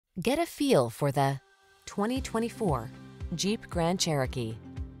Get a feel for the 2024 Jeep Grand Cherokee.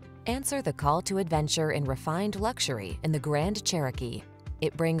 Answer the call to adventure in refined luxury in the Grand Cherokee.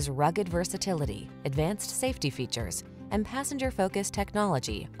 It brings rugged versatility, advanced safety features, and passenger-focused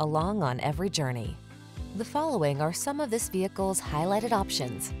technology along on every journey. The following are some of this vehicle's highlighted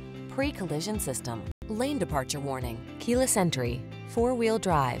options: pre-collision system, lane departure warning, keyless entry, four-wheel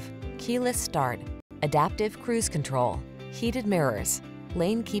drive, keyless start, adaptive cruise control, heated mirrors,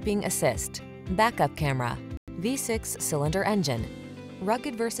 lane keeping assist, backup camera, V6 cylinder engine.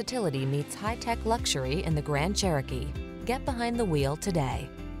 Rugged versatility meets high-tech luxury in the Grand Cherokee. Get behind the wheel today.